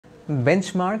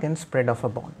benchmark and spread of a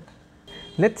bond.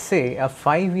 Let's say a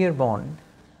 5-year bond,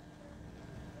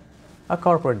 a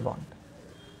corporate bond,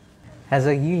 has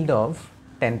a yield of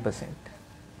 10%.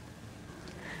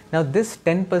 Now this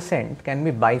 10% can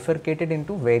be bifurcated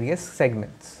into various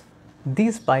segments.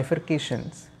 These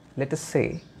bifurcations, let's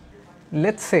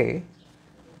say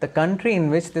the country in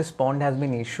which this bond has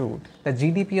been issued, the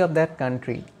GDP of that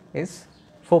country is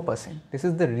 4%. This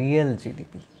is the real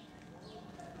GDP.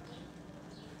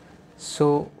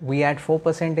 So we add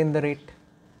 4% in the rate.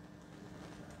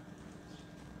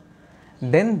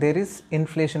 Then there is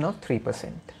inflation of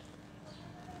 3%.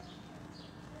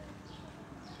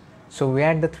 So we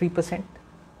add the 3%.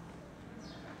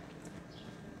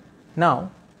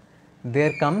 Now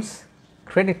there comes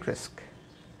credit risk.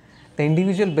 The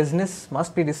individual business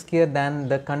must be riskier than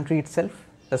the country itself,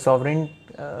 the sovereign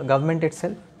government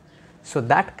itself. So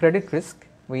that credit risk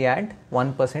we add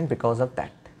 1% because of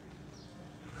that.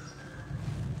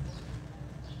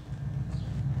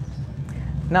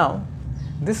 Now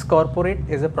this corporate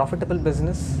is a profitable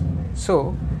business,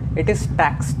 so it is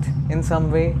taxed in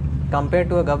some way. Compared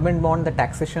to a government bond, the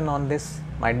taxation on this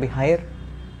might be higher.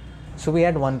 So we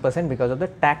add 1% because of the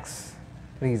tax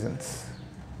reasons.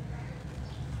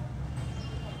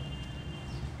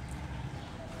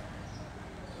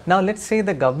 Now let's say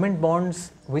the government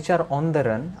bonds which are on the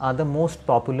run are the most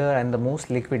popular and the most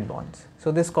liquid bonds.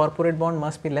 So this corporate bond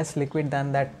must be less liquid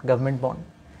than that government bond.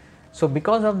 So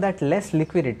because of that less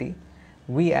liquidity,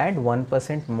 we add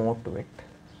 1% more to it,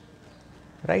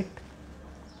 right?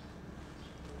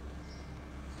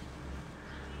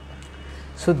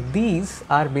 So these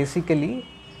are basically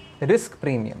risk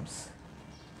premiums.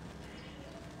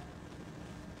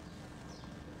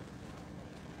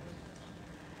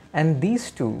 And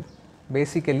these two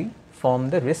basically form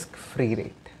the risk-free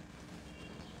rate.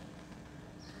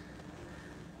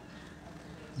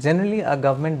 Generally, a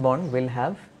government bond will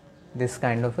have this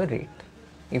kind of a rate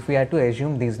if we are to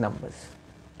assume these numbers,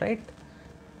 right?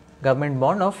 Government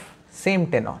bond of same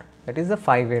tenor, that is the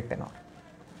 5-year tenor.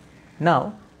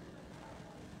 Now,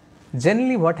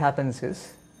 generally what happens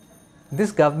is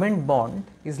this government bond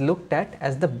is looked at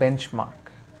as the benchmark.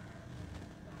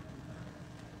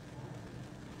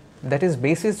 That is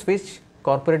basis which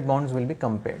corporate bonds will be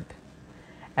compared,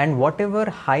 and whatever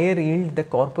higher yield the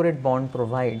corporate bond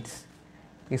provides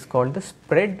is called the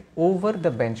spread over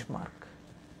the benchmark,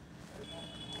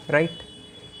 right?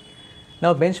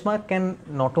 Now benchmark can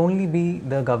not only be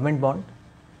the government bond,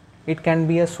 it can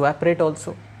be a swap rate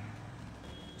also.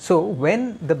 So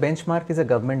when the benchmark is a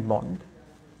government bond,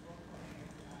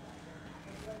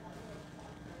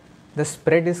 the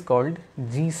spread is called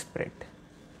G spread.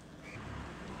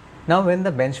 Now when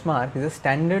the benchmark is a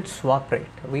standard swap rate,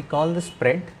 we call the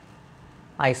spread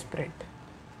I spread.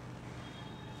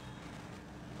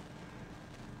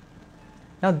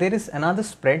 Now there is another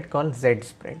spread called Z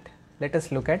spread. Let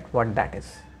us look at what that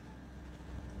is.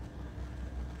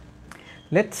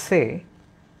 Let's say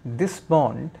this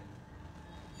bond,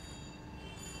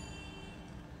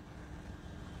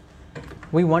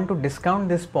 we want to discount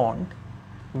this bond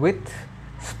with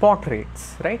spot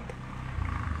rates, right?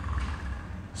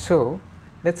 So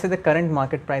let's say the current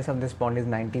market price of this bond is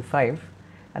 95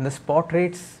 and the spot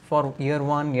rates for year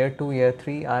 1, year 2, year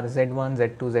 3 are Z1,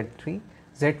 Z2, Z3,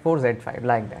 Z4, Z5,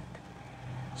 like that.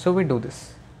 So we do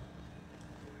this.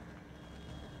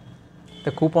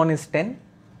 The coupon is 10.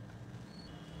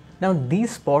 Now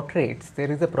these spot rates,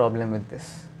 there is a problem with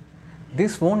this.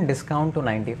 This won't discount to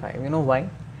 95. You know why?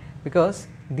 Because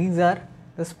these are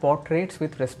the spot rates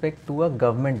with respect to a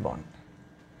government bond.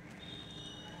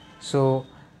 So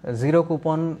zero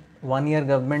coupon 1-year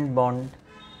government bond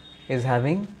is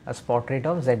having a spot rate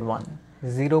of Z1.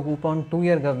 Zero coupon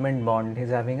 2-year government bond is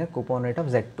having a coupon rate of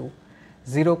Z2.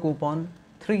 Zero coupon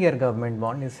 3-year government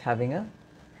bond is having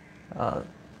a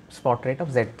spot rate of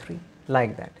Z3,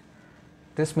 like that.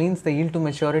 This means the yield to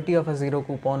maturity of a zero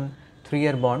coupon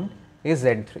 3-year bond is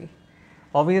Z3.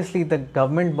 Obviously the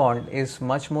government bond is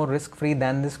much more risk free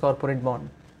than this corporate bond.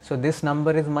 So this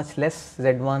number is much less.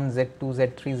 Z1, Z2,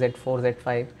 Z3, Z4,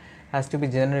 Z5 has to be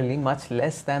generally much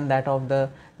less than that of the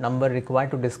number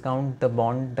required to discount the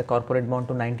bond, the corporate bond,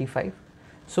 to 95.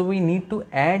 So we need to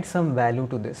add some value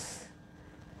to this.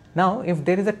 Now if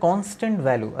there is a constant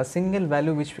value, a single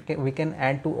value which we can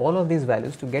add to all of these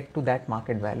values to get to that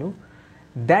market value,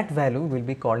 that value will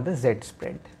be called the Z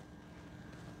spread.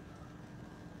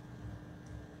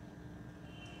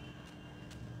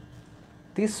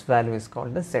 This value is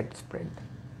called the Z spread.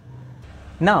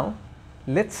 Now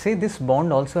let's say this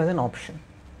bond also has an option.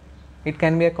 It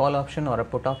can be a call option or a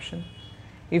put option.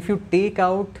 If you take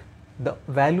out the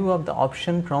value of the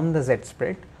option from the Z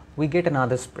spread, we get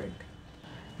another spread.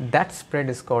 That spread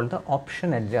is called the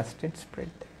option adjusted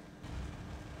spread.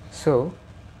 So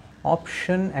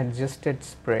option adjusted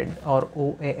spread or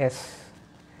OAS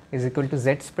is equal to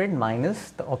Z spread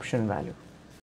minus the option value.